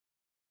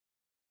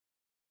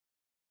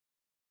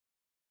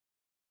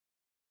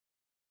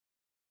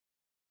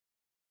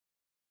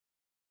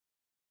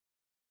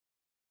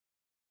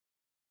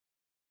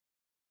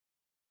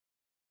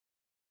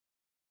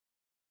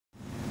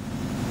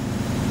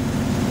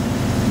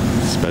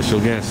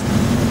special guest.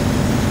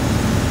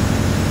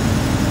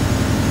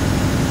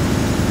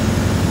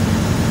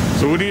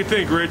 So what do you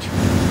think, Rich?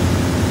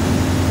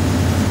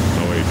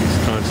 Oh wait,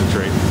 he's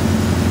concentrating.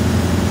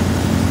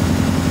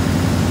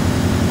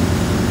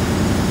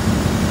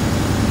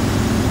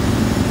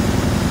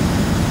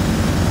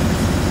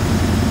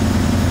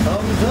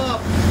 Thumbs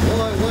up.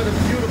 Boy, what a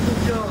beautiful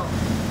job.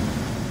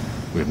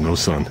 We have no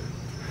sun.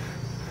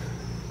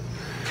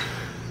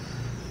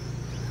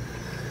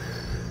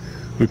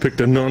 We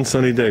picked a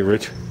non-sunny day,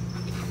 Rich.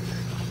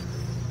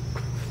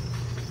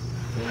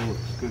 Oh,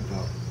 it's good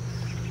though.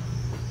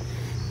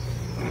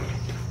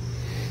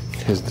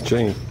 Here's the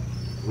chain.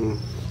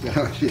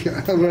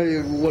 I'm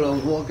ready when I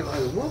was walking, I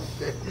was, what?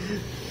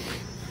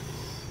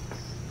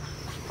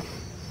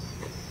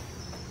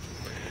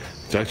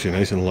 It's actually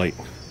nice and light.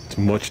 It's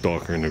much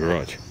darker in the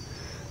garage.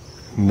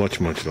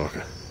 Much, much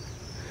darker.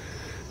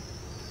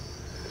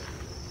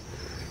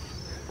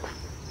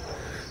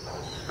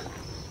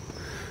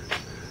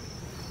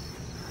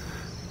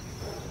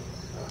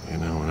 You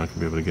know, we're not going to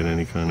be able to get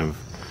any kind of...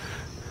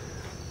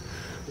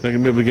 Not going to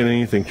be able to get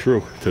anything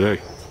true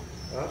today.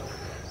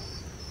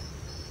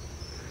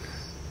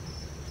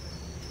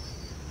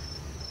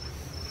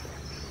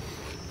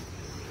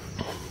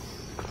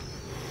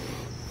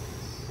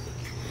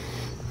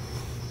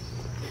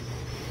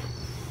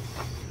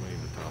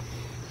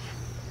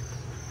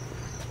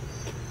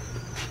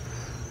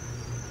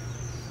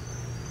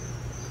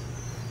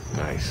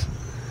 Nice.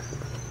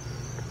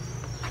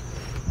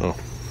 Oh,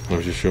 I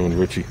was just showing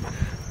Richie.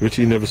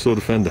 Richie never saw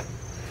the fender.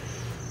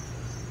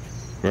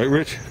 Right,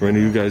 Rich? For any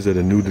of you guys that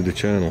are new to the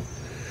channel,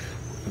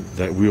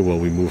 that wheel well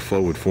we moved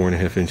forward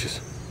 4.5 inches.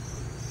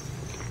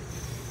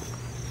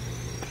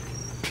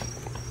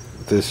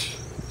 This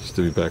used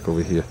to be back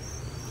over here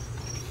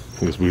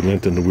because we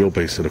lengthened the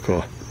wheelbase of the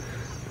car.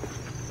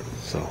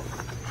 So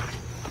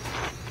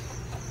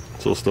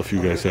it's all stuff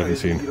you guys haven't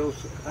seen.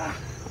 Who's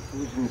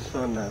in the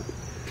sun now?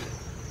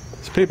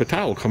 There's paper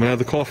towel coming out of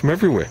the car from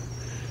everywhere.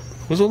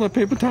 Where's all that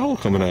paper towel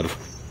coming out of?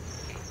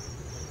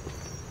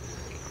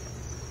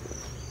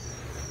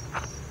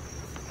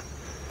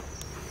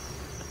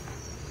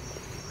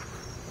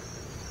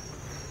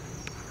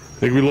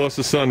 I think we lost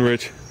the sun,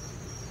 Rich.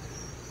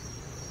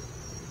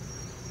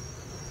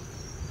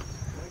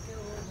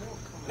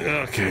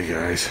 Okay,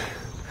 guys.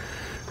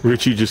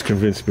 Richie just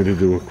convinced me to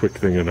do a quick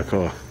thing in the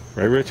car.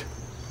 Right, Rich?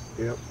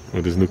 Yep.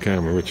 With his new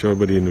camera. Rich, show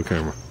everybody a new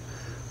camera.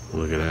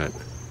 Look at that.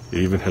 It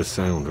even has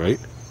sound, right?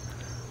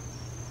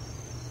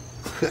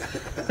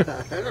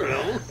 I don't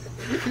know.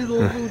 It's a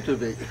little new to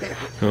me.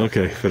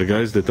 Okay, for the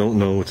guys that don't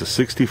know, it's a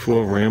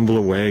 64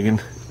 Rambler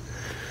wagon.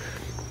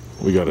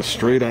 We got a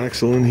straight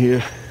axle in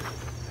here.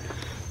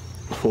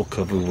 Full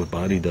covered with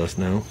body dust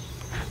now.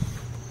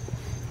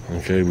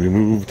 Okay, we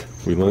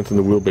lengthened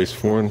the wheelbase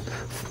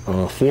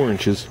 4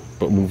 inches,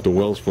 but moved the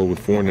wells forward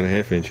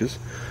 4.5 inches.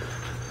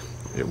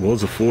 It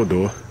was a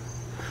 4-door.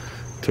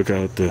 Took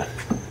out the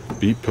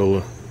beat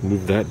pillar,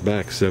 moved that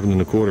back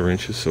 7.25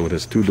 inches, so it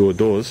has 2-door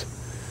doors.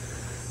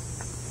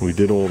 We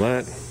did all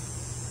that,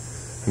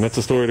 and that's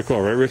the story of the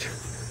car, right, Rich?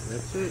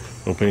 That's it.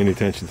 Don't pay any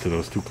attention to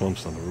those 2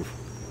 clumps on the roof.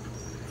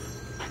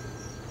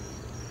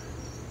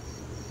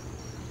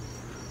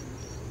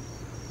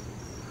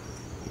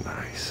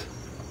 Nice.